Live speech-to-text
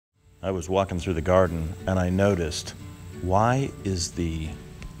I was walking through the garden and I noticed, why is the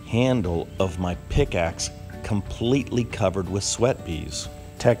handle of my pickaxe completely covered with sweat bees?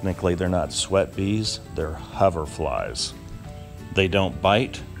 Technically, they're not sweat bees, they're hoverflies. They don't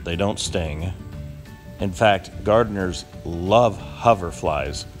bite, they don't sting. In fact, gardeners love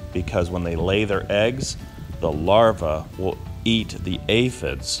hoverflies because when they lay their eggs, the larvae will eat the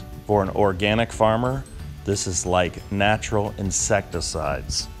aphids. For an organic farmer, this is like natural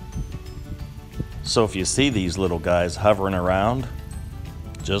insecticides. So if you see these little guys hovering around,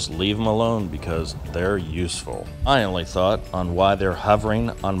 just leave them alone because they're useful. My only thought on why they're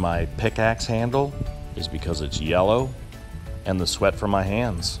hovering on my pickaxe handle is because it's yellow and the sweat from my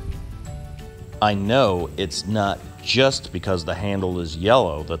hands. I know it's not just because the handle is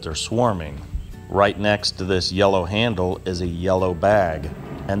yellow that they're swarming. Right next to this yellow handle is a yellow bag,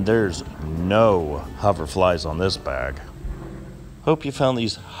 and there's no hoverflies on this bag. Hope you found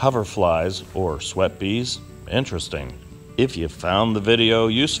these hoverflies, or sweat bees, interesting. If you found the video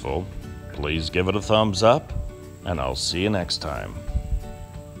useful, please give it a thumbs up, and I'll see you next time.